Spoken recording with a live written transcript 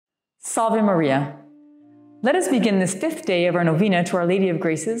Salve Maria. Let us begin this fifth day of our novena to Our Lady of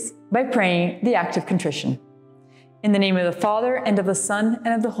Graces by praying the act of contrition. In the name of the Father, and of the Son,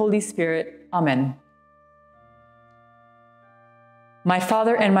 and of the Holy Spirit. Amen. My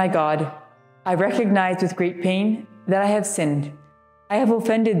Father and my God, I recognize with great pain that I have sinned. I have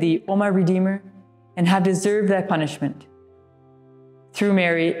offended Thee, O my Redeemer, and have deserved Thy punishment. Through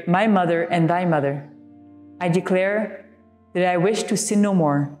Mary, my mother and Thy mother, I declare that I wish to sin no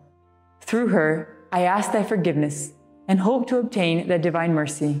more. Through her, I ask Thy forgiveness and hope to obtain Thy divine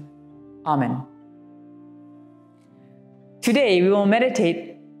mercy. Amen. Today, we will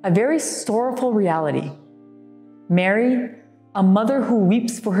meditate a very sorrowful reality. Mary, a mother who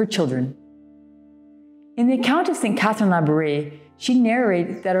weeps for her children. In the account of St. Catherine Labouré, she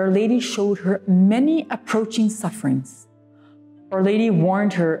narrates that Our Lady showed her many approaching sufferings. Our Lady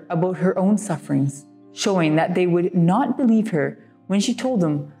warned her about her own sufferings, showing that they would not believe her when she told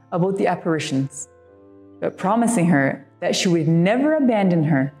them about the apparitions, but promising her that she would never abandon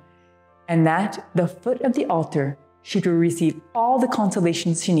her, and that at the foot of the altar she would receive all the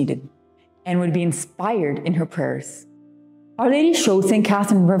consolations she needed, and would be inspired in her prayers. Our Lady showed St.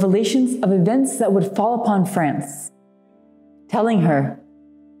 Catherine revelations of events that would fall upon France, telling her,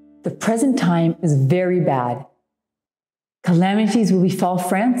 "The present time is very bad. Calamities will befall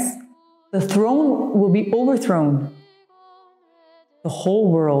France. The throne will be overthrown. The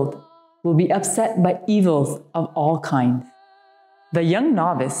whole world will be upset by evils of all kinds." The young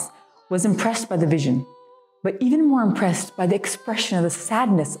novice was impressed by the vision, but even more impressed by the expression of the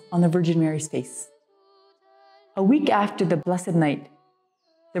sadness on the Virgin Mary's face. A week after the Blessed Night,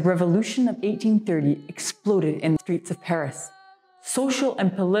 the revolution of 1830 exploded in the streets of Paris. Social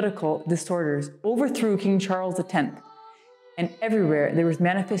and political disorders overthrew King Charles X, and everywhere there was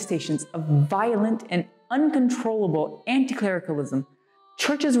manifestations of violent and uncontrollable anti-clericalism.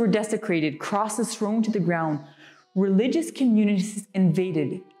 Churches were desecrated, crosses thrown to the ground, religious communities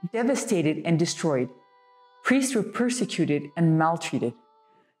invaded, devastated, and destroyed. Priests were persecuted and maltreated.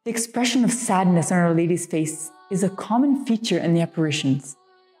 The expression of sadness on Our Lady's face is a common feature in the apparitions,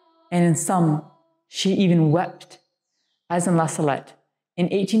 and in some, she even wept, as in La Salette in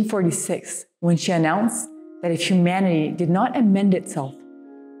 1846, when she announced that if humanity did not amend itself,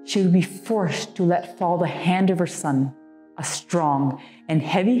 she would be forced to let fall the hand of her Son, a strong and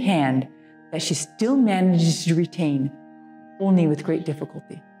heavy hand that she still manages to retain, only with great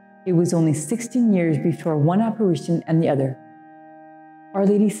difficulty. It was only 16 years before one apparition and the other. Our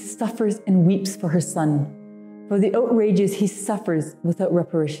Lady suffers and weeps for her Son, for the outrages he suffers without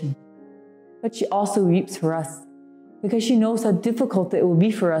reparation. But she also weeps for us, because she knows how difficult it will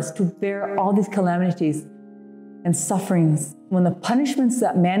be for us to bear all these calamities and sufferings when the punishments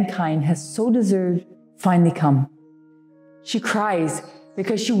that mankind has so deserved finally come. She cries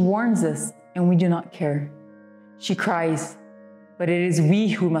because she warns us and we do not care. She cries, but it is we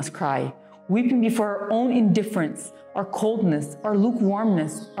who must cry, weeping before our own indifference, our coldness, our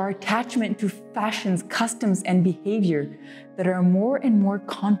lukewarmness, our attachment to fashions, customs, and behavior that are more and more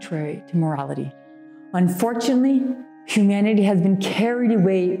contrary to morality. Unfortunately, humanity has been carried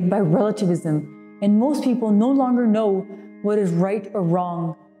away by relativism, and most people no longer know what is right or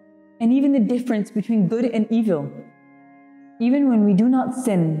wrong, and even the difference between good and evil. Even when we do not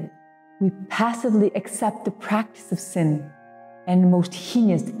sin, we passively accept the practice of sin and the most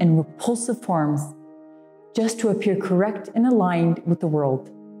heinous and repulsive forms, just to appear correct and aligned with the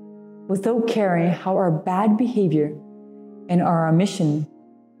world, without caring how our bad behavior and our omission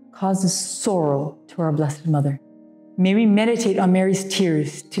causes sorrow to our Blessed Mother. May we meditate on Mary's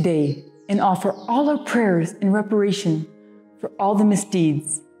tears today and offer all our prayers in reparation for all the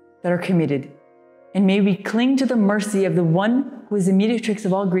misdeeds that are committed. And may we cling to the mercy of the one who is the mediatrix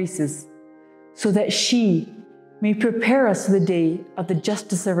of all graces, so that she may prepare us for the day of the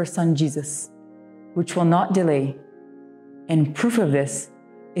justice of her Son Jesus, which will not delay. And proof of this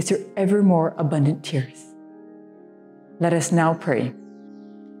is her ever more abundant tears. Let us now pray.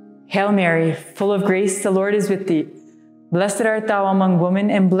 Hail Mary, full of grace, the Lord is with thee. Blessed art thou among women,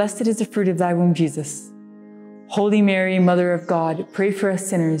 and blessed is the fruit of thy womb, Jesus. Holy Mary, Mother of God, pray for us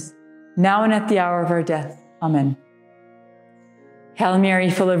sinners, now and at the hour of our death. Amen. Hail Mary,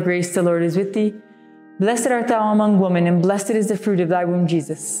 full of grace, the Lord is with thee. Blessed art thou among women, and blessed is the fruit of thy womb,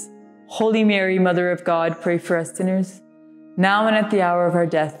 Jesus. Holy Mary, Mother of God, pray for us sinners, now and at the hour of our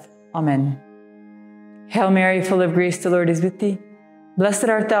death. Amen. Hail Mary, full of grace, the Lord is with thee. Blessed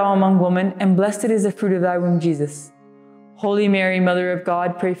art thou among women, and blessed is the fruit of thy womb, Jesus. Holy Mary, Mother of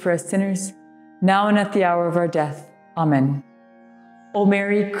God, pray for us sinners, now and at the hour of our death. Amen. O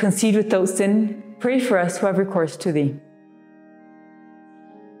Mary, conceived without sin, pray for us who have recourse to thee.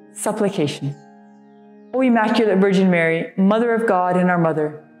 Supplication. O Immaculate Virgin Mary, Mother of God and our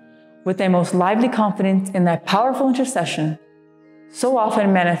Mother, with thy most lively confidence in thy powerful intercession, so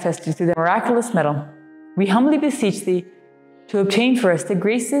often manifested through the miraculous medal, we humbly beseech thee to obtain for us the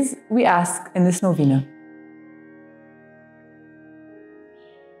graces we ask in this novena.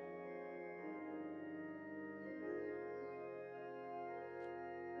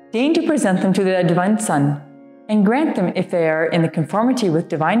 Deign to present them to the Divine Son, and grant them if they are in the conformity with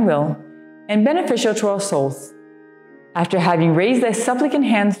divine will and beneficial to our souls. After having raised thy supplicant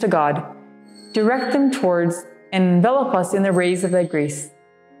hands to God, direct them towards and envelop us in the rays of thy grace,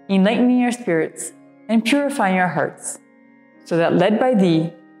 enlightening our spirits and purifying our hearts, so that led by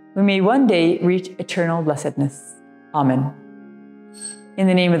thee, we may one day reach eternal blessedness. Amen. In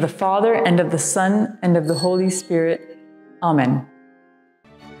the name of the Father, and of the Son, and of the Holy Spirit. Amen.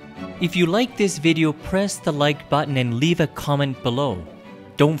 If you like this video, press the like button and leave a comment below.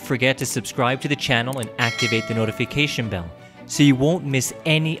 Don't forget to subscribe to the channel and activate the notification bell so you won't miss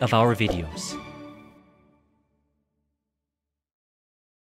any of our videos.